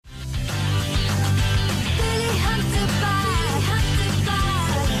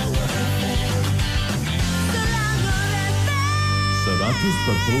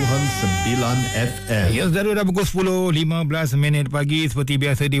FM. Ya, saudara, dah pukul 10.15 pagi. Seperti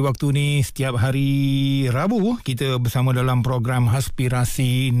biasa di waktu ni, setiap hari Rabu kita bersama dalam program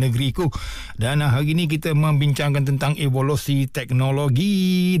Aspirasi Negeriku. Dan hari ini kita membincangkan tentang evolusi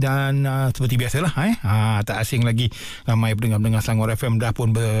teknologi. Dan seperti biasalah, tak asing lagi, ramai pendengar-pendengar Selangor FM dah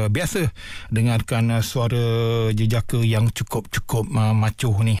pun biasa dengarkan suara jejaka yang cukup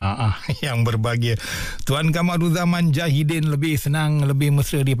macuh ni, yang berbahagia. Tuan Kamaruzaman Jahidin, lebih senang, lebih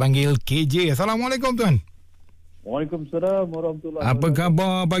mesra dipanggil KJ. Assalamualaikum, Tuan. Waalaikumsalam warahmatullahi wabarakatuh. Apa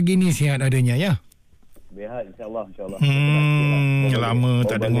khabar pagi ni? Sihat adanya, ya? Sihat, insyaAllah. Lama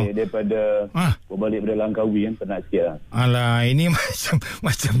tak dengar. Balik daripada Langkawi kan, penat sikit lah. Alah, ini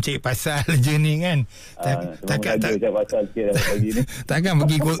macam cik pasal je ni kan. Cik pasal sikit lah pagi ni.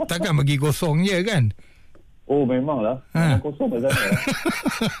 Takkan bagi kosong je kan? Oh, memanglah. Memang kosong kat sana.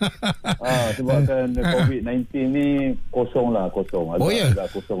 Sebabkan COVID-19 ni kosong. Agak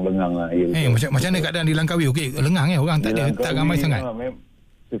kosong, lengang lah. Macam mana keadaan di Langkawi? Okey, lengang orang tak ramai sangat.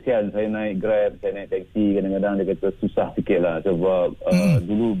 Kesian, saya naik Grab, saya naik taksi, kadang-kadang dia kata susah sikit lah. Sebab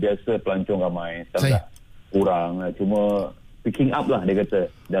dulu biasa pelancong ramai, sekarang dah kurang. Cuma picking up lah, dia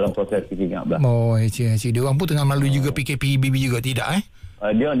kata. Dalam proses picking up lah. Oh, dia orang pun tengah melalui juga PKPBB juga, tidak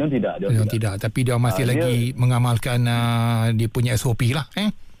Dia tidak. Tapi dia masih lagi mengamalkan dia punya SOP lah.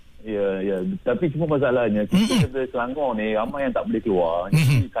 Ya. Tapi cuma masalahnya kita dari Selangor ni ramai yang tak boleh keluar.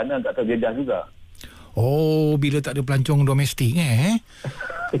 Kerana tak terjejas juga. Oh, bila tak ada pelancong domestik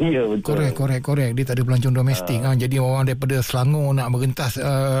Ya, betul. Korek. Dia tak ada pelancong domestik. Jadi orang daripada Selangor nak merentas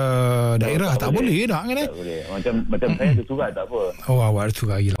daerah tak boleh tak kan? Tak boleh. Macam saya ada surat tak apa. Oh, awak ada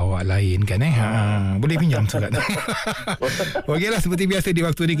surat, awak lain kan boleh pinjam surat. Okeylah, seperti biasa di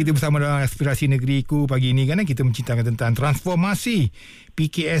waktu ni kita bersama dalam Aspirasi Negeriku. Pagi ni kan kita menceritakan tentang transformasi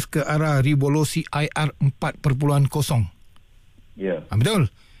PKS ke arah revolusi IR 4.0. Ya.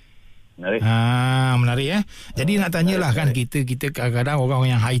 Betul. Menarik. Jadi nak tanyalah kan, kita kadang-kadang orang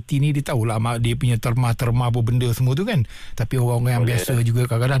yang IT ni dia tahulah dia punya terma apa benda semua tu kan. Tapi orang yang biasa juga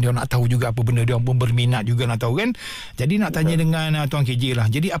kadang-kadang dia nak tahu juga apa benda, dia pun berminat juga nak tahu kan. Jadi nak tanya dengan Tuan KJ lah.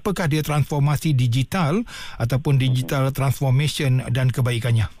 Jadi apakah dia transformasi digital ataupun digital transformation dan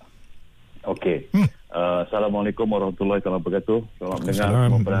kebaikannya? Okey. Assalamualaikum warahmatullahi wabarakatuh. Selamat mendengar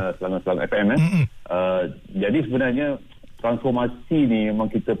semua Selangor FM. Jadi sebenarnya transformasi ni memang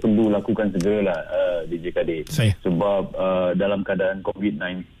kita perlu lakukan segeralah, DJ Kadir. Sebab dalam keadaan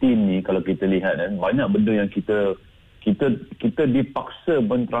COVID-19 ni, kalau kita lihat banyak benda yang kita dipaksa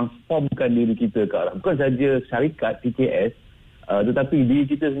mentransformkan diri kita ke arah, bukan saja syarikat PKS, tetapi diri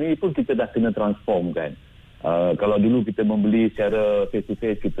kita sendiri pun kita dah kena transformkan. Kalau dulu kita membeli secara face to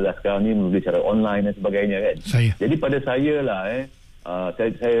face, kita dah sekarang ni membeli secara online dan sebagainya kan. Jadi pada saya lah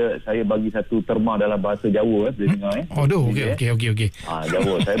saya bagi satu terma dalam bahasa Jawa boleh dengar Okey.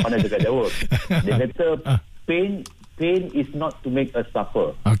 Jawa, saya pandai cakap Jawa. Dia kata pain is not to make us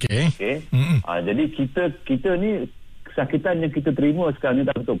suffer. Okey. Jadi kita ni kesakitan yang kita terima sekarang ni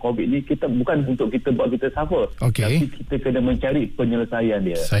dalam bentuk COVID ni, kita bukan untuk kita buat kita suffer, tapi kita kena mencari penyelesaian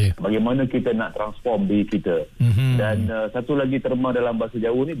dia. Bagaimana kita nak transform diri kita. Dan satu lagi terma dalam bahasa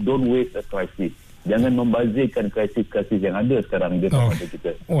Jawa ni, don't waste a crisis. Jangan membazirkan krisis-krisis yang ada sekarang di depan mata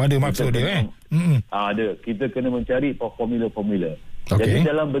kita. Ada maksud dia ada. Kita kena mencari formula-formula. Jadi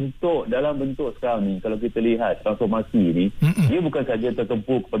dalam bentuk sekarang ni, kalau kita lihat transformasi ni, dia bukan saja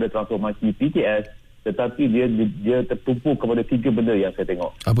tertumpu kepada transformasi PKS, tetapi dia tertumpu kepada 3 benda yang saya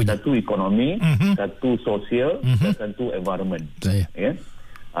tengok. Satu ekonomi, satu sosial, dan satu environment.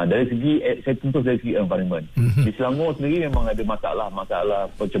 Dari segi saya tentu dari segi environment. Di Selangor sendiri memang ada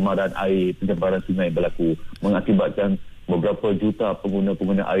masalah pencemaran air, pencemaran sungai berlaku, mengakibatkan beberapa juta pengguna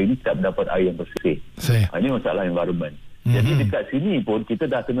air ini tak mendapat air yang bersih. Ini masalah environment. Jadi dekat sini pun kita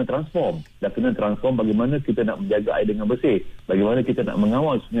dah kena transform bagaimana kita nak menjaga air dengan bersih, bagaimana kita nak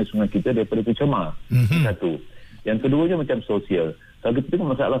mengawal sungai-sungai kita daripada tercemar. Satu. Yang keduanya macam sosial. Kalau kita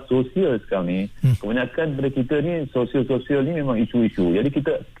tengok masalah sosial sekarang ni, kebanyakan daripada kita ni, sosial ni memang isu-isu. Jadi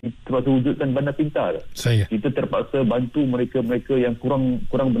kita terpaksa wujudkan bandar pintar. Kita terpaksa bantu mereka-mereka yang kurang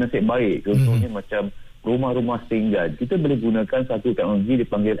bernasib baik. Contohnya macam rumah-rumah tinggal. Kita boleh gunakan satu teknologi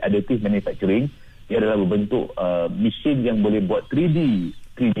dipanggil additive manufacturing. Ia adalah berbentuk mesin yang boleh buat 3D.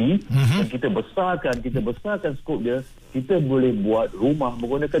 Dan kita besarkan skop dia. Kita boleh buat rumah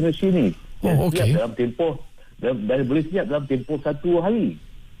menggunakan mesin ni. Dalam tempoh dan boleh siap dalam tempoh 1 hari.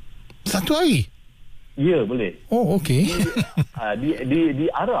 1 hari? Ya, boleh. Di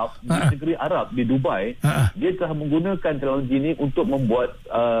Arab, di negeri Arab, di Dubai, dia telah menggunakan teknologi ni untuk membuat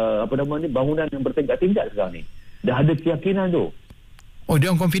bangunan yang bertingkat-tingkat sekarang ni. Dah ada keyakinan tu. Dia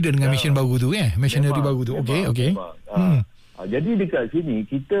orang confident dengan mesin baru tu Machinery baru tu. Okey. Jadi dekat sini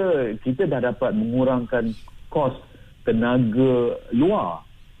kita dah dapat mengurangkan kos tenaga luar,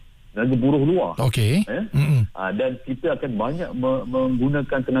 tenaga buruh luar. Okey. Dan kita akan banyak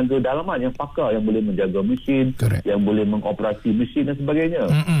menggunakan tenaga dalaman yang pakar, yang boleh menjaga mesin, Correct. yang boleh mengoperasi mesin dan sebagainya.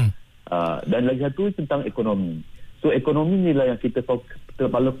 Dan lagi satu tentang ekonomi. So ekonomi inilah yang kita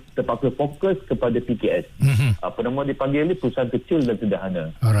terpaksa fokus kepada PKS. Apa nama dipanggil ni, perusahaan kecil dan sederhana.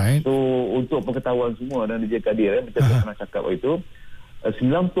 Alright. So untuk pengetahuan semua dan DJ Kadir, macam saya pernah cakap itu,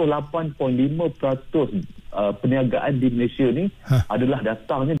 98.5% perniagaan di Malaysia ni adalah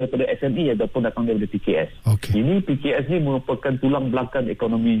datangnya daripada SME ataupun datang daripada PKS. Okay. Ini PKS ni merupakan tulang belakang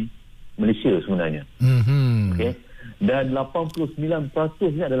ekonomi Malaysia sebenarnya. Okay? Dan 89%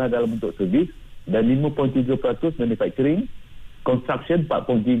 ni adalah dalam bentuk servis, dan 5.3% manufacturing, construction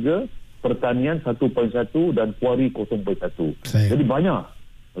 4.3%, pertanian 1.1%, dan kuari 0.1%. Jadi banyak.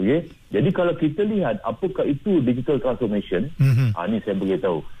 Okay? Jadi kalau kita lihat apakah itu digital transformation, ni saya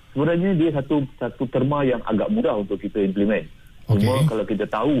beritahu. Sebenarnya dia satu terma yang agak mudah untuk kita implement. Cuma kalau kita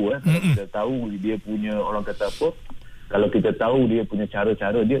tahu, kalau kita tahu dia punya, orang kata apa, kalau kita tahu dia punya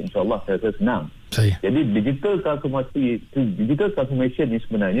cara-cara dia, insyaAllah saya rasa senang. Jadi digital transformation ni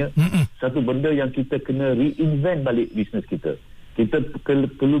sebenarnya satu benda yang kita kena reinvent balik bisnes kita. Kita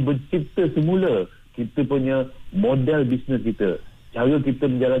perlu mencipta semula kita punya model bisnes kita, cara kita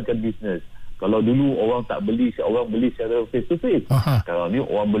menjalankan bisnes. Kalau dulu orang beli secara face to face, kalau ni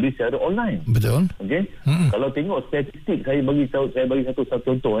orang beli secara online. Betul. Okey. Kalau tengok statistik, saya bagi satu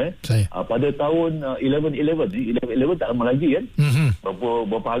contoh pada tahun 11 tak lama lagi kan.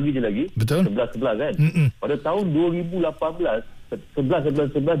 Berapa hari je lagi? Betul. 11 kan. Pada tahun 2018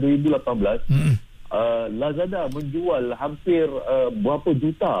 Lazada menjual hampir berapa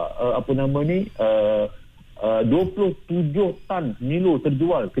juta 27 tan Milo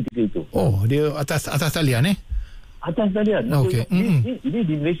terjual ketika itu. Oh, dia atas talian Atas talian. Okey. Ini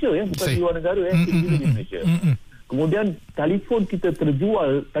di Malaysia bukan di luar negara ini di Malaysia. Kemudian telefon kita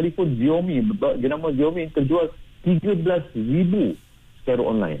terjual, telefon Xiaomi, jenama Xiaomi terjual 13,000 secara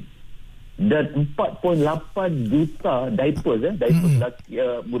online. Dan 4.8 juta diapers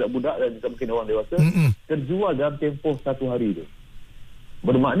budak-budak dan juga mungkin orang dewasa terjual dalam tempoh satu hari tu.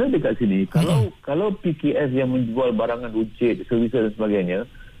 Bermakna dekat sini, kalau PKS yang menjual barangan runcit, servis dan sebagainya,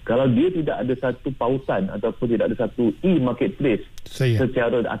 kalau dia tidak ada satu pautan ataupun tidak ada satu e-marketplace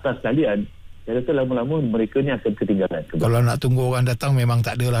secara atas talian, saya rasa lama-lama mereka ni akan ketinggalan. Kalau nak tunggu orang datang memang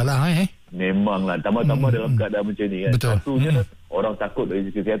tak adalah Memanglah, tambah-tambah dalam keadaan macam ni kan. Satunya, orang takut dari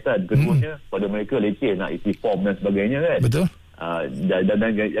segi kesihatan. Keduanya, pada mereka leceh nak isi form dan sebagainya kan. Betul. Dan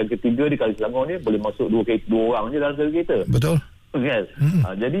yang ketiga ni, kalau Selangor ni boleh masuk dua orang je dalam satu kereta. Betul. Yes.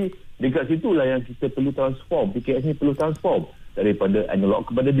 Jadi dekat situlah yang kita perlu transform. PKS ni perlu transform daripada analog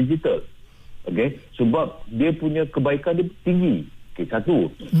kepada digital. Okay? Sebab dia punya kebaikan dia tinggi. Okay,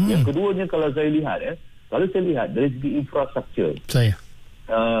 satu. Yang keduanya, kalau saya lihat dari segi infrastruktur,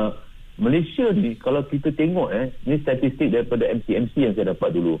 Malaysia ni, kalau kita tengok ni statistik daripada MCMC yang saya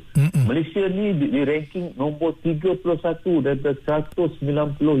dapat dulu. Malaysia ni di ranking nombor 31 daripada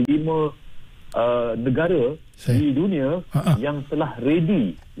 195 negara di dunia yang telah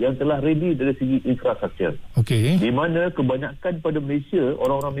ready dari segi infrastruktur. Di mana kebanyakan pada Malaysia,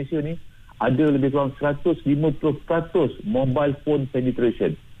 orang-orang Malaysia ni ada lebih kurang 150% mobile phone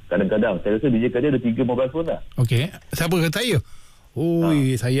penetration. Kadang-kadang saya rasa DJ Kadir ada 3 mobile phone dah. Okey. Siapa kata saya?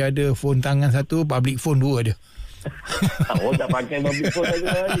 Saya ada phone tangan 1, public phone 2 ada. Orang tak pakai public phone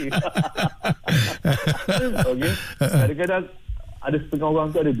lagi. Okey. Kadang-kadang ada setengah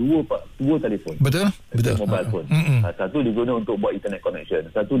orang tu ada dua telefon. Betul. Mobile phone. Satu diguna untuk buat internet connection,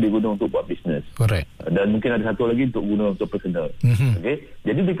 satu diguna untuk buat business. Correct. Dan mungkin ada satu lagi untuk guna untuk personal. Okay?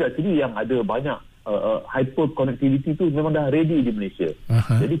 Jadi dekat sini yang ada banyak hyper connectivity tu memang dah ready di Malaysia.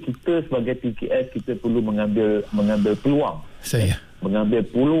 Jadi kita sebagai PKS kita perlu mengambil peluang. Mengambil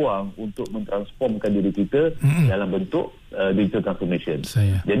peluang untuk mentransformkan diri kita dalam bentuk digital transformation.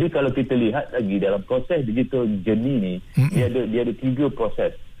 Jadi kalau kita lihat lagi dalam proses digital journey ni, dia ada 3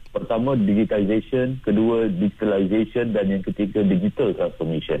 proses. Pertama digitization, kedua digitalization, dan yang ketiga digital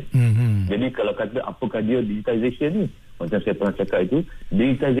transformation. Jadi kalau kata apakah dia digitization ni, macam saya pernah cakap itu,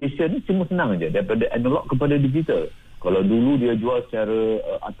 digitization ni cuma senang je, daripada analog kepada digital. Kalau dulu dia jual secara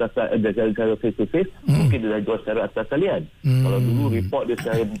secara face to face, mungkin dia dah jual secara atas talian. Kalau dulu report dia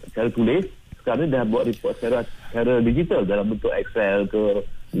secara tulis, sekarang dah buat report secara digital dalam bentuk Excel ke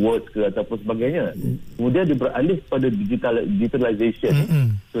Word ke ataupun sebagainya. Kemudian dia beralih pada digitalization.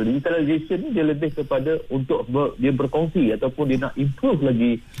 So digitalization ni dia lebih kepada untuk dia berkongsi ataupun dia nak improve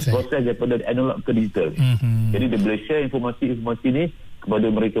lagi proses daripada analog ke digital. Jadi dia boleh share informasi ni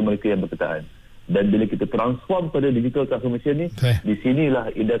kepada mereka-mereka yang berkenaan. Dan bila kita transform pada digital transformation ni, di sinilah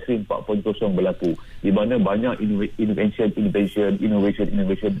industri 4.0 berlaku. Di mana banyak innovation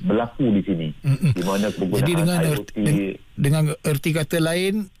berlaku di sini. Di mana penggunaan jadi dengan erti kata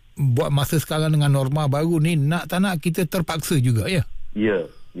lain, buat masa sekarang dengan norma baru ni, nak tak nak kita terpaksa juga, ya? Ya.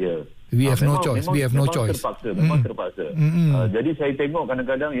 We have no choice. Memang terpaksa. Jadi saya tengok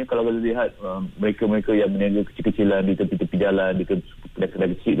kadang-kadang ya, kalau kita lihat mereka-mereka yang berniaga kecil-kecilan di tepi-tepi jalan, di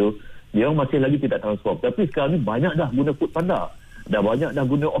kedai-kedai kecil tu, dia orang masih lagi tidak transform. Tapi sekarang ni banyak dah guna Food Panda. Dah banyak dah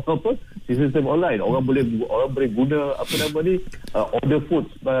guna sistem online. Orang boleh guna order food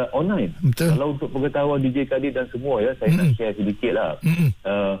online. Betul. Kalau untuk pengetahuan DJ Kadir dan semua ya, saya nak share sedikit lah.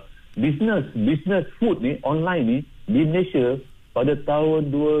 Business food ni online ni di Malaysia pada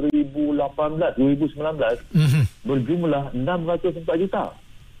tahun 2019 berjumlah 604 juta.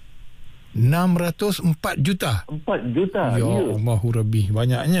 604 juta. 4 juta. Ya Allahu Rabbi,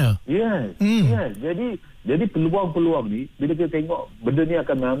 banyaknya. Yes. Jadi peluang-peluang ni bila kita tengok benda ni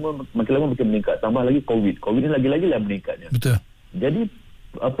akan makin lama makin meningkat. Tambah lagi COVID ni lagi-lagi lah meningkatnya. Betul. Jadi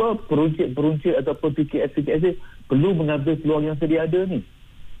peruncit ataupun PKS ni perlu mengambil peluang yang sedia ada ni.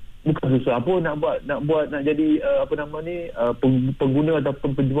 Bukan susah apa nak jadi pengguna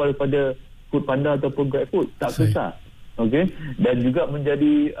ataupun penjual pada Food Panda ataupun GrabFood. Tak susah. Okey, dan juga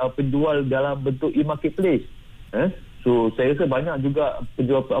menjadi penjual dalam bentuk e-marketplace. So saya rasa banyak juga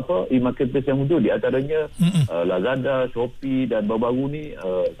penjual e-marketplace yang muncul, di antaranya Lazada, Shopee, dan baru-baru ni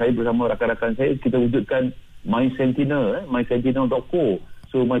saya bersama rakan-rakan saya kita wujudkan MySentinel.co.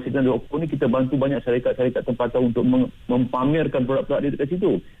 So MySentinel.co ni kita bantu banyak syarikat-syarikat tempatan untuk mempamerkan produk-produk dia dekat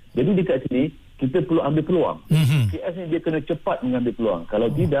situ. Jadi dekat sini kita perlu ambil peluang. KS ni dia kena cepat mengambil peluang. Kalau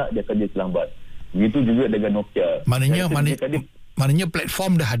tidak dia akan jadi terlambat. Begitu juga dengan Nokia. Maknanya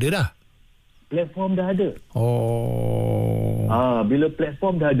platform dah ada dah. Platform dah ada. Oh. Bila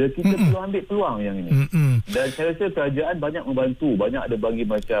platform dah ada, kita perlu ambil peluang yang ini. Dan saya rasa kerajaan banyak membantu, banyak ada bagi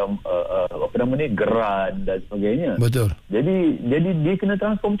macam geran dan sebagainya. Betul. Jadi dia kena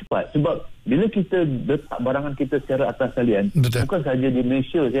transform cepat, sebab bila kita letak barangan kita secara atas talian, bukan saja di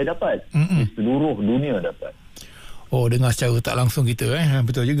Malaysia saya dapat, di seluruh dunia dapat. Oh, dengar secara tak langsung kita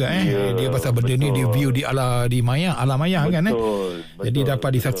betul juga Ya, dia pasal benda ni di view di alam maya kan jadi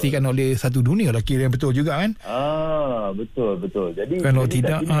dapat disaksikan oleh satu dunia lah, kira betul juga kan. Betul. Jadi kalau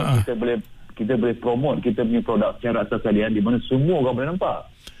tidak kita boleh promote kita punya produk secara atas talian di mana semua orang boleh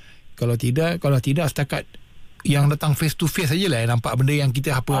nampak. Kalau tidak setakat yang datang face to face sajalah nampak benda yang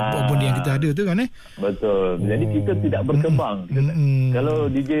kita apa benda yang kita ada tu kan Betul. Jadi kita tidak berkembang.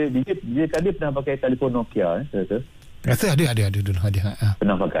 Kalau DJ Kadir pernah pakai telefon Nokia rasa ada dulu ada.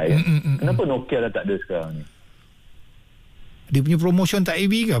 Pernah pakai Kenapa Nokia dah tak ada sekarang ni? Dia punya promotion tak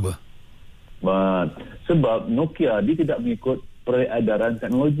AV ke apa? Sebab Nokia dia tidak mengikut peredaran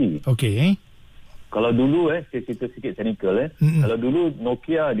teknologi. Okey. Kalau dulu saya cerita sikit teknikal kalau dulu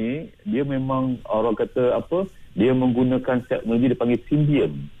Nokia ni dia memang orang kata dia menggunakan teknologi dipanggil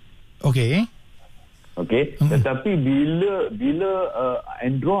Symbian. Okey. Tetapi bila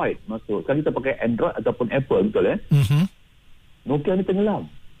Android masuk, kalau kita pakai Android ataupun Apple, betul Nokia ni tenggelam.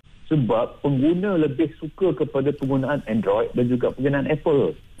 Sebab pengguna lebih suka kepada penggunaan Android dan juga penggunaan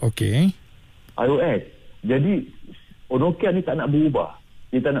Apple. iOS. Jadi Nokia ni tak nak berubah.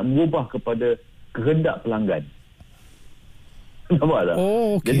 Dia tak nak berubah kepada kehendak pelanggan. Nampak tak?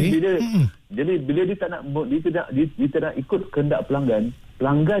 Jadi bila dia tak nak ikut kehendak pelanggan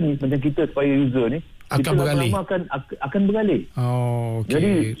ni macam kita sebagai user ni akan beralih. Akan beralih.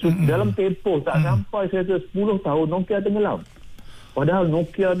 Jadi dalam tempoh tak sampai saya rasa 10 tahun Nokia tenggelam. Padahal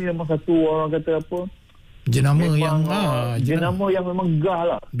Nokia ni memang satu orang kata jenama yang memang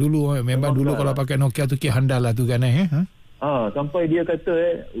gah lah. Dulu dulu kalau pakai Nokia tu handal lah tu kan sampai dia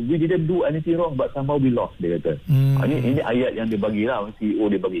kata we didn't do anything wrong but somehow we lost, dia kata. Ini ayat yang dia bagi lah, CEO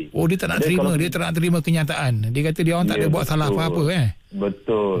dia bagi. Dia tak nak terima, dia tak nak terima kenyataan. Dia kata dia orang tak ada buat salah apa-apa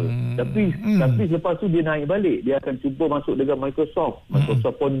Betul. Tapi lepas tu dia naik balik, dia akan cuba masuk dengan Microsoft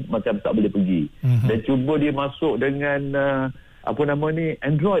pun macam tak boleh pergi. Dan cuba dia masuk dengan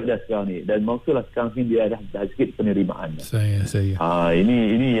Android dah sekarang ni, dan maksudlah sekarang ni dia dah sikit penerimaan. Saya.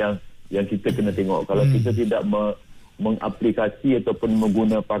 Ini yang kita kena tengok. Kalau kita tidak mengaplikasi ataupun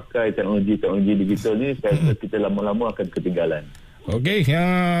pakai teknologi digital ni, saya rasa kita lama-lama akan ketinggalan. Okey,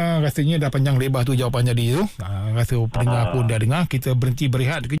 rasanya dah panjang lebar tu jawapan jadi tu. Rasa pendengar pun dah dengar. Kita berhenti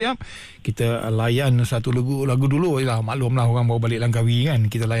berehat kejap. Kita layan satu lagu dulu lah. Maklumlah orang baru balik Langkawi kan.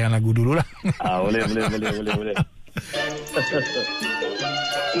 Kita layan lagu dululah. Boleh.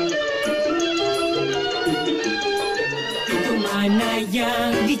 Itu mana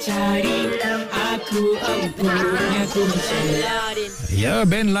yang dicari, aku empunya kunci. Ya,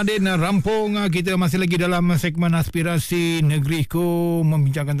 Ben Laden rampung. Kita masih lagi dalam segmen Aspirasi Negeriku,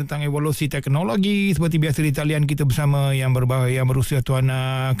 membincangkan tentang evolusi teknologi. Seperti biasa di talian kita bersama yang berbahaya berusia Tuan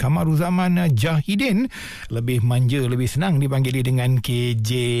Kamaruzaman Jahidin. Lebih manja, lebih senang dipanggil dia dengan KJ.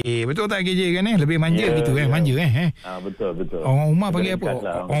 Betul tak KJ kan? Lebih manja gitu manja Betul. Orang rumah panggil apa?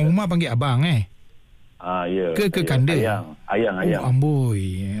 Orang rumah panggil abang Ya. Ke kanda? Ayang. Oh,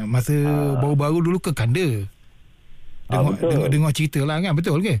 amboi. Masa baru-baru dulu ke kanda. Dengar cerita lah kan,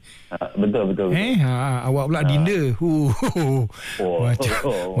 betul ke? Betul. Awak pula dinda.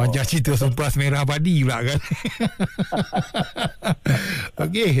 Macam cerita Sumpas Merah Padi pula kan.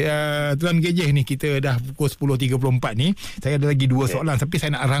 Okey, Tuan KJ ni, kita dah pukul 10.34 ni. Saya ada lagi dua soalan, tapi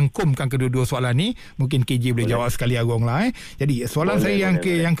saya nak rangkumkan kedua-dua soalan ni. Mungkin KJ boleh jawab sekali agong lah. Jadi soalan saya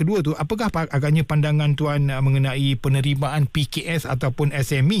yang kedua tu, apakah agaknya pandangan Tuan mengenai penerimaan PKS ataupun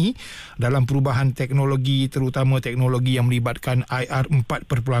SME dalam perubahan teknologi, terutama teknologi yang melibatkan IR 4.0,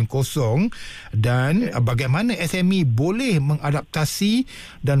 dan bagaimana SME boleh mengadaptasi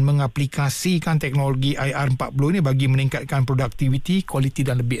dan mengaplikasikan teknologi IR 40 ini bagi meningkatkan produktiviti, kualiti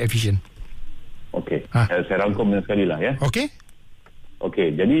dan lebih efisien. Okey. Saya rangkum sekali lah ya. Okey.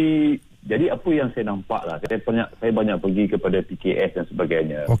 Jadi apa yang saya nampak lah, saya banyak pergi kepada PKS dan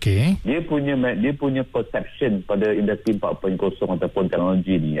sebagainya. Okey. Dia punya perception pada industri 4.0 ataupun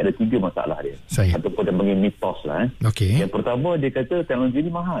teknologi ni ada 3 masalah dia. Ataupun dia panggil mitos lah. Okey. Yang pertama, dia kata teknologi ni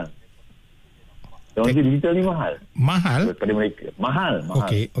mahal. Teknologi digital ni mahal. Mahal? Daripada mereka. Mahal.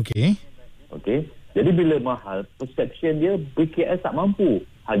 Okey. Jadi bila mahal, perception dia PKS tak mampu.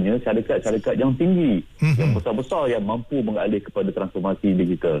 Hanya syarikat-syarikat yang tinggi, yang besar-besar yang mampu mengalih kepada transformasi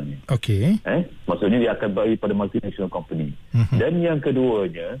digital ni. Okey. Maksudnya dia akan bagi pada multinational company. Dan yang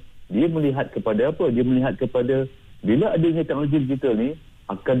keduanya, dia melihat kepada apa? Dia melihat kepada bila adanya teknologi digital ni,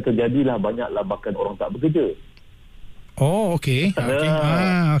 akan terjadilah banyak lambakan orang tak bekerja. Oh, okey.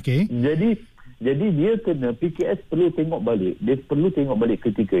 Okey. Jadi dia kena, PKS perlu tengok balik. Dia perlu tengok balik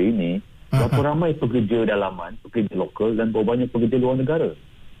ketika ini berapa ramai pekerja dalaman, pekerja lokal dan berapa banyak pekerja luar negara.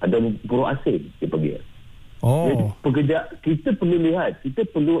 Ada buruh asing dia panggil. Jadi pekerja, kita perlu lihat, kita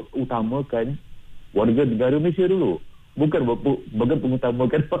perlu utamakan warga negara Malaysia dulu. Bukan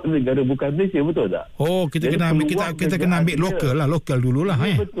mengutamakan warga negara bukan Malaysia, betul tak? Kita kena ambil lokal dululah.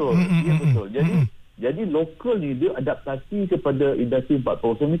 Betul. Jadi lokal ni dia adaptasi kepada industri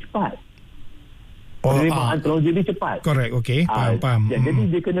 4.0 ni cepat. Penerimaan teknologi ni cepat. Correct, okey. Faham. Jadi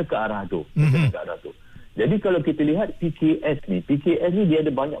dia kena ke arah tu. Jadi kalau kita lihat PKS ni dia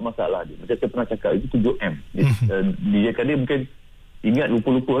ada banyak masalah dia. Macam saya pernah cakap, itu 7M. Dia mungkin ingat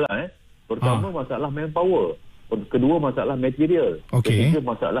lupa-lupa lah. Pertama, masalah manpower. Kedua, masalah material. Ketiga,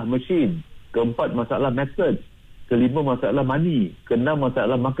 masalah mesin. Keempat, masalah method. Kelima, masalah money. Keenam,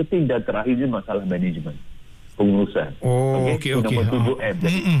 masalah marketing. Dan terakhirnya, masalah management, pengurusan. Okey. Nombor 7M.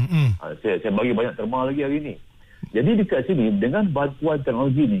 Saya bagi banyak terma lagi hari ni. Jadi dekat sini, dengan bantuan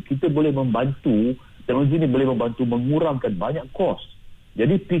teknologi ni, kita boleh membantu, teknologi ni boleh membantu mengurangkan banyak kos.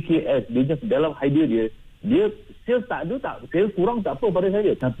 Jadi PKS, dia dalam idea dia sales tak ada, sales kurang tak apa pada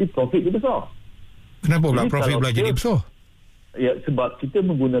saya, tapi profit dia besar. Kenapa pula profit pula jadi besar? Ya, sebab kita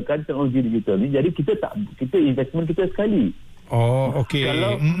menggunakan teknologi digital ni, jadi kita investment kita sekali. Okey.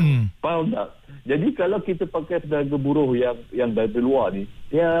 Faham tak? Jadi kalau kita pakai tenaga buruh yang dari luar ni,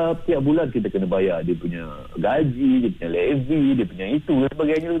 tiap bulan kita kena bayar dia punya gaji, dia punya levy, dia punya itu dan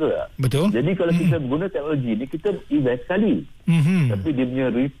sebagainya, betul tak? Betul. Jadi kalau kita guna teknologi ni, kita invest sekali. Tapi dia punya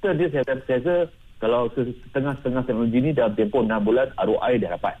return dia, saya rasa kalau setengah-setengah teknologi ni dalam tempoh 6 bulan, ROI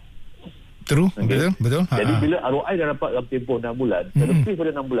dah dapat. True, betul. Jadi bila ROI dah dapat dalam tempoh 6 bulan, lebih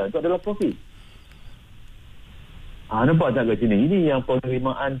pada 6 bulan, itu adalah profit. Nampak tak kat sini? Ini yang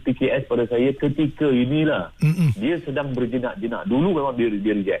penerimaan PKS pada saya ketika inilah. Dia sedang berjenak-jenak. Dulu memang dia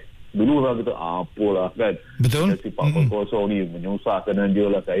reject. Dulu orang kata, apalah kan. Betul. Si Pak Kosong ni menyusahkan dia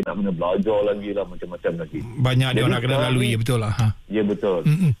lah. Saya nak kena belajar lagi lah, macam-macam lagi. Banyak dia nak kena lalui, betul lah. Ya, betul.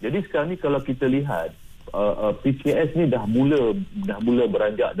 Jadi sekarang ni kalau kita lihat, PKS ni dah mula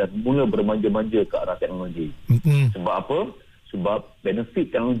beranjak dan mula bermanja-manja ke arah teknologi. Sebab apa? Sebab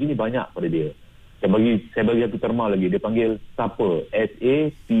benefit teknologi ni banyak pada dia. Saya bagi satu terma lagi. Dia panggil SAPE.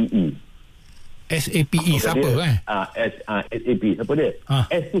 SAPE. SAPE, siapa SAP. Siapa dia?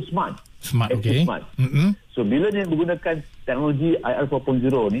 S tu smart. Smart, okey. So, bila dia menggunakan teknologi IR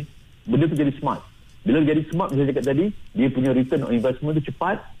 4.0 ni, benda tu jadi smart. Bila dia jadi smart, saya cakap tadi, dia punya return on investment tu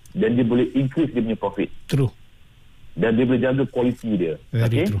cepat dan dia boleh increase dia punya profit. True. Dan dia boleh jaga kualiti dia.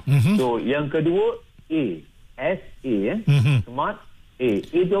 Very true. So, yang kedua, A. S-A. Smart. A.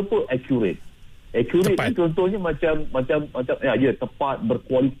 A tu apa? Accurate. Accurate ni contohnya macam tepat,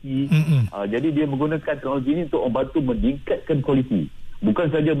 berkualiti. Jadi dia menggunakan teknologi ini untuk membantu meningkatkan kualiti.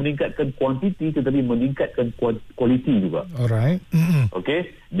 Bukan saja meningkatkan kuantiti tetapi meningkatkan kualiti juga. Alright. Okey.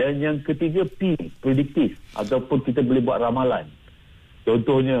 Dan yang ketiga P, prediktif, ataupun kita boleh buat ramalan.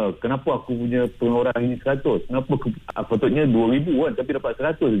 Contohnya, kenapa aku punya pengeluaran ini 100? Kenapa patutnya 2,000 kan tapi dapat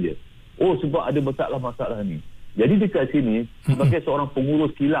 100 saja? Oh, sebab ada masalah-masalah ni. Jadi dekat sini sebagai seorang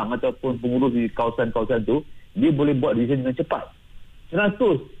pengurus kilang ataupun pengurus di kawasan-kawasan tu, dia boleh buat decision dengan cepat. 100,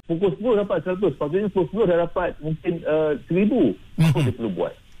 pukul 10 dapat 100, patutnya pukul 10 dah dapat mungkin 1,000. Apa dia perlu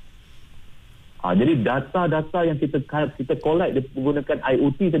buat? Jadi data-data yang kita collect menggunakan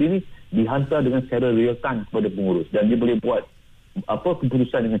IoT tadi ni dihantar dengan secara real time kepada pengurus dan dia boleh buat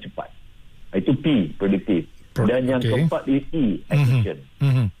keputusan dengan cepat. Itu P, prediktif. Dan yang keempat E, efficient.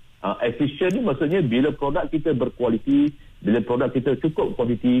 Efficient ni maksudnya bila produk kita berkualiti, bila produk kita cukup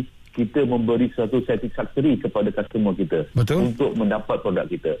kualiti, kita memberi satu satisfaksi kepada customer kita. Betul. Untuk mendapat produk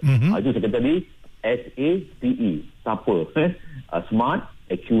kita. Itu saya kata tadi SAPE, SAPE. Smart,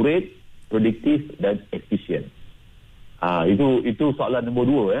 accurate, predictive dan efficient. Itu soalan nombor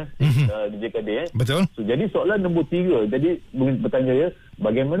 2 DJ Kadir. Betul. So, jadi soalan nombor 3, jadi bertanya dia,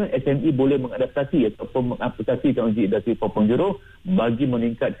 bagaimana SME boleh mengadaptasi ataupun mengaplikasi teknologi industri 4.0 bagi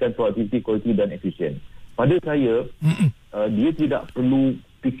meningkatkan produktiviti, kualiti dan efisien. Pada saya, dia tidak perlu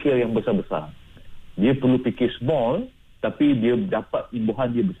fikir yang besar-besar. Dia perlu fikir small, tapi dia dapat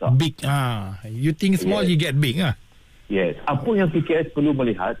imbuhan dia besar. Big. You think small, you get big. Yes. Apa yang PKS perlu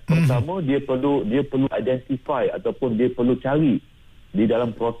melihat? Pertama, dia perlu identify ataupun dia perlu cari di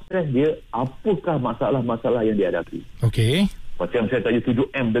dalam proses dia apakah masalah-masalah yang dihadapi. Okey. Macam saya tanya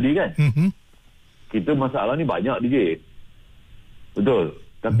 7M tadi kan. Kita masalah ni banyak DJ. Betul.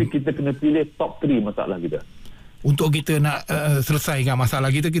 Tapi kita kena pilih top 3 masalah kita. Untuk kita nak selesaikan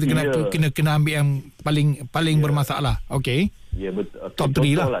masalah kita kena ambil yang paling bermasalah. Okey. Ya, betul. Top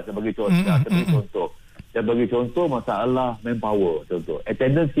 3 lah. Saya bagi contoh. Saya bagi contoh masalah manpower. Contoh.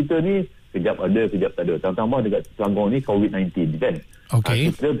 Attendance kita ni kejap ada, kejap tak ada. Tambah dekat Selangor ni COVID-19 kan.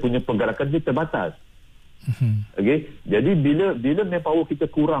 Okey. Kita punya pergerakan kita terbatas. Okey. Jadi bila manpower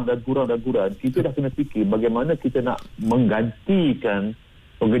kita kurang, kita dah kena fikir bagaimana kita nak menggantikan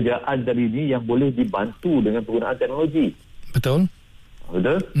pekerjaan dari ini yang boleh dibantu dengan penggunaan teknologi. Betul.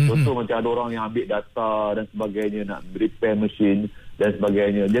 Contoh macam ada orang yang ambil data dan sebagainya, nak repair mesin dan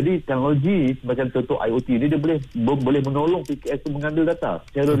sebagainya. Jadi teknologi macam contoh IoT ni dia boleh menolong PKS mengambil data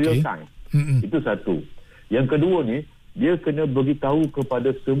secara real time. Itu satu. Yang kedua ni, dia kena beritahu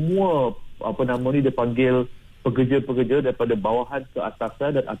kepada semua dia panggil pekerja-pekerja daripada bawahan ke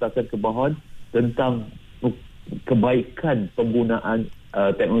atasan dan atasan ke bawahan tentang kebaikan penggunaan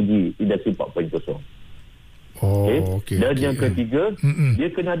teknologi industri 4.0. Dan yang ketiga, dia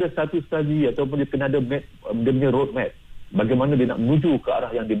kena ada satu strategi ataupun dia kena ada dia punya roadmap. Bagaimana dia nak menuju ke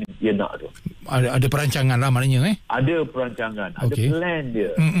arah yang dia nak tu. Ada perancangan lah maknanya. Ada perancangan, ada plan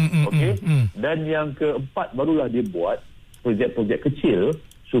dia. Dan yang keempat barulah dia buat projek-projek kecil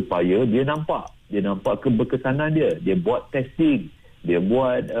supaya dia nampak keberkesanan dia. Dia buat testing, dia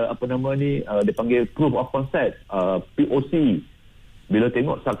buat dia panggil proof of concept, POC. Bila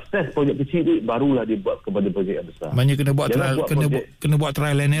tengok sukses projek kecil ni, barulah dia buat kepada projek yang besar. Banyak kena buat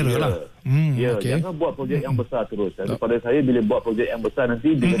trial and error lah. Jangan buat projek yang besar terus. Pada saya, bila buat projek yang besar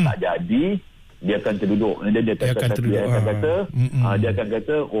nanti, bila tak jadi, dia akan terduduk. Dia akan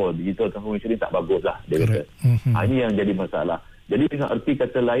kata, oh, digital transformation ni tak bagus lah. Dia kata. Ini yang jadi masalah. Jadi dengan erti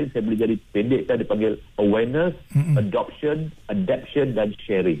kata lain, saya boleh jadi pendekkan, dipanggil awareness, adoption, adaption dan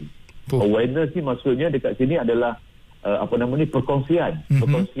sharing. Awareness ni maksudnya dekat sini adalah perkongsian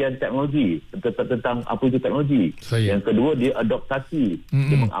teknologi tentang apa itu teknologi. Yang kedua, dia adaptasi,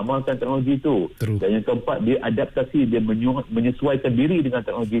 dia mengamalkan teknologi itu. Dan yang keempat, dia adaptasi, dia menyesuaikan diri dengan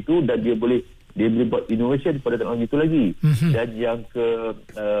teknologi itu dan dia boleh buat innovation pada teknologi itu lagi. Dan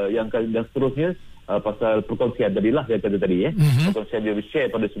yang seterusnya pasal perkongsian tadilah saya kata tadi perkongsian dia share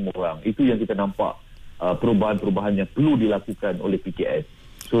pada semua orang. Itu yang kita nampak perubahan-perubahan yang perlu dilakukan oleh PKS.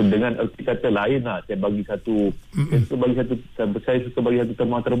 So dengan erti kata lain lah, saya suka bagi satu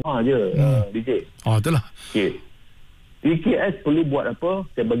terma-terma je DJ. Itulah. Okay. PKS perlu buat apa?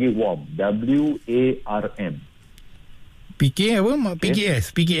 Saya bagi WARM. WARM. PK apa?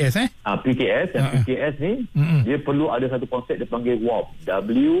 PKS. PKS PKS dan PKS ni dia perlu ada satu konsep dia panggil WARM.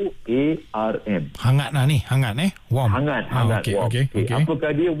 WARM. Hangat lah ni, WARM. Hangat. Okay.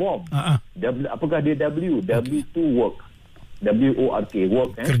 Apakah dia WARM? Apakah dia W? W to work. WORK,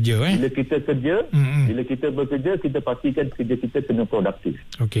 work. Kerja. Bila kita kerja, bila kita bekerja, kita pastikan kerja kita kena produktif.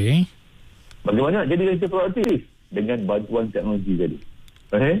 Okey. Bagaimana jadi kita produktif? Dengan bantuan teknologi tadi.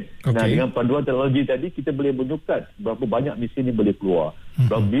 Okay. Nah, dengan paduan teknologi tadi, kita boleh menyukat berapa banyak mesin ni boleh keluar,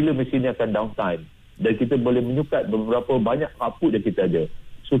 bila mesin ni akan downtime, dan kita boleh menyukat beberapa banyak output yang kita ada.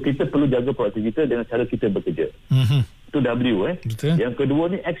 So kita perlu jaga produktivitas kita dengan cara kita bekerja. Itu W. Betul. Yang kedua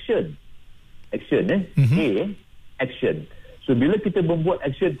ni action. A, action. So bila kita membuat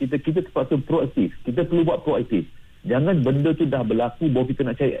action, kita terpaksa proaktif. Kita perlu buat proaktif. Jangan benda tu dah berlaku baru kita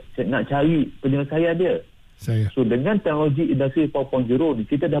nak cari penyelesaian dia. So dengan teknologi industri 4.0 ni,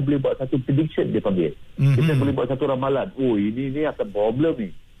 kita dah boleh buat satu prediction, dia panggil. Kita boleh buat satu ramalan. Oh, ini akan problem ni.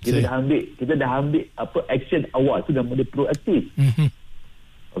 Kita dah ambil apa action awal tu, nama dia proaktif.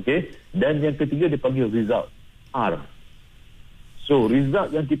 Okey. Dan yang ketiga dia panggil result, R. So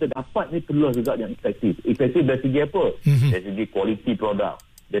result yang kita dapat ni perlu result yang efektif. Efektif dari segi apa? Dari segi quality produk,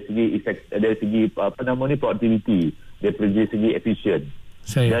 dari segi productivity, dari segi efficient.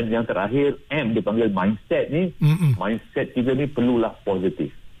 Dan yang terakhir M, dia panggil mindset ni. Mindset kita ni perlulah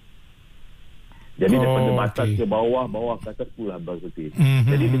positif. Jadi daripada atas ke bawah ke atas perlulah positif.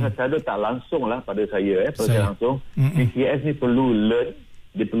 Jadi dengan cara tak langsung lah pada saya, pada langsung, PKS ni perlu learn,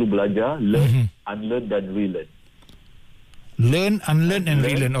 dia perlu belajar, learn, unlearn dan relearn. Learn, unlearn and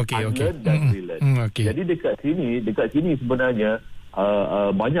relearn. Unlearn dan relearn. Jadi dekat sini sebenarnya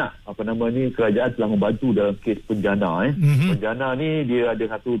banyak kerajaan telah membantu dalam kes penjana. Penjana ni dia ada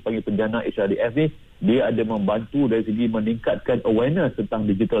satu panggil penjana HRDF ni, dia ada membantu dari segi meningkatkan awareness tentang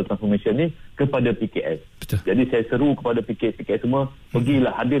digital transformation ni kepada PKS. Betul. Jadi saya seru kepada PKS semua,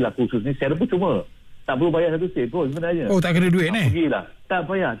 pergilah, hadirlah kursus ni secara percuma. Tak perlu bayar satu sen pun sebenarnya. Oh, tak kena duit ni? Pergilah. Tak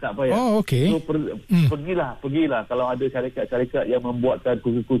payah. Oh, okey. So, pergilah. Kalau ada syarikat-syarikat yang membuatkan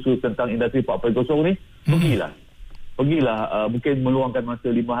kursus-kursus tentang industri 4.0 ni, pergilah, mungkin meluangkan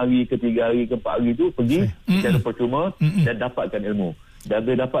masa 5 hari ke 3 hari ke 4 hari tu, pergi secara percuma dan dapatkan ilmu. Dan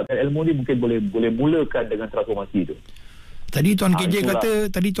bila dapatkan ilmu ni, mungkin boleh mulakan dengan transformasi tu. Tadi Tuan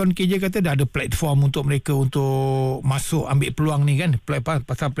KJ kata dah ada platform untuk mereka untuk masuk ambil peluang ni kan.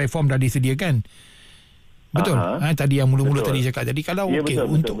 Pasal platform dah disediakan. Betul. Tadi yang mula-mula tadi cakap. Jadi kalau betul.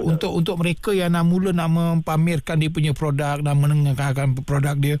 Untuk mereka yang nak mula nak mempamerkan dia punya produk, nak menengahkan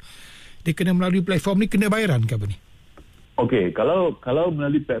produk dia kena melalui platform ni, kena bayaran ke apa ni? Okey, kalau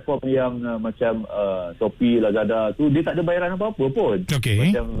melalui platform yang macam Shopee, Lazada tu, dia tak ada bayaran apa-apa pun.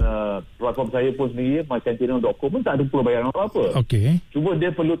 Macam platform saya pun sendiri, macam Channel.com pun tak ada perlu bayaran apa-apa. Cuma dia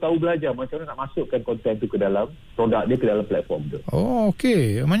perlu tahu belajar macam mana nak masukkan konten tu ke dalam produk dia, ke dalam platform tu. Oh,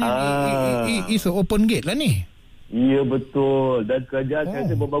 okey. Maknanya it's open gate lah ni. Ya, betul. Dan kerajaan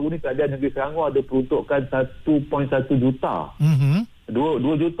saya baru ni, kerajaan negeri Selangor ada peruntukkan 1.1 juta. 2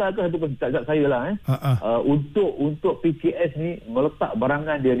 juta ke 1.1 tak saya lah untuk PKS ni meletak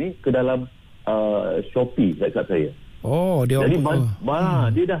barangan dia ni ke dalam Shopee dekat saya. Jadi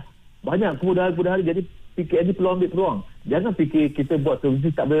dia dah banyak kemudahan. Jadi PKS ni perlu ambil peluang. Jangan fikir kita buat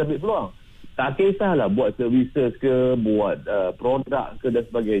servis tak boleh ambil peluang. Tak kisahlah buat services ke, buat produk ke dan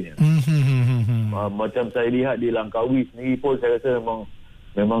sebagainya. Macam saya lihat di Langkawi sendiri pun, saya rasa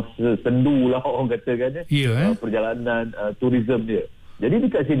memang sendu lah orang katakan perjalanan tourism dia. Jadi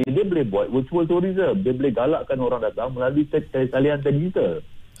dekat sini dia boleh buat virtual tourism, dia boleh galakkan orang datang melalui talian digital.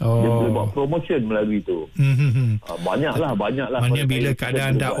 Dia boleh buat promotion melalui itu. Banyaklah. Maknanya bila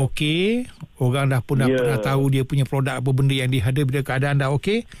keadaan dah okey, orang dah pernah tahu dia punya produk apa benda yang dia ada, bila keadaan dah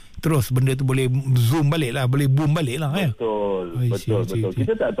okey, terus benda tu boleh zoom balik lah, boleh boom balik lah. Betul.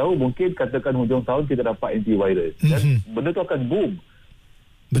 Kita tak tahu, mungkin katakan hujung tahun kita dapat antivirus dan benda tu akan boom.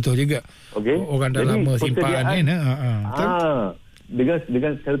 Betul juga. Orang dah lama simpan kan.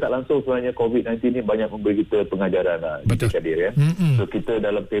 Dengan secara tak langsung sebenarnya COVID-19 ni banyak memberi kita pengajaran lah. Betul. So kita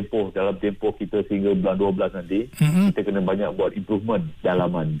dalam tempoh kita sehingga bulan 12 nanti, kita kena banyak buat improvement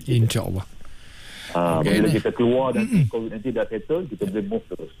dalaman. InsyaAllah. Bila kita keluar dan COVID-19 dah settle, kita boleh move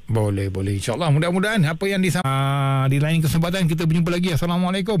terus. Boleh. InsyaAllah. Mudah-mudahan apa yang di lain kesempatan kita berjumpa lagi.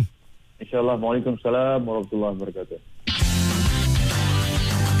 Assalamualaikum. InsyaAllah. Waalaikumsalam warahmatullahi wabarakatuh.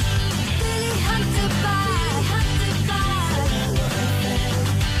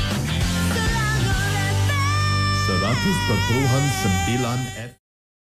 100.9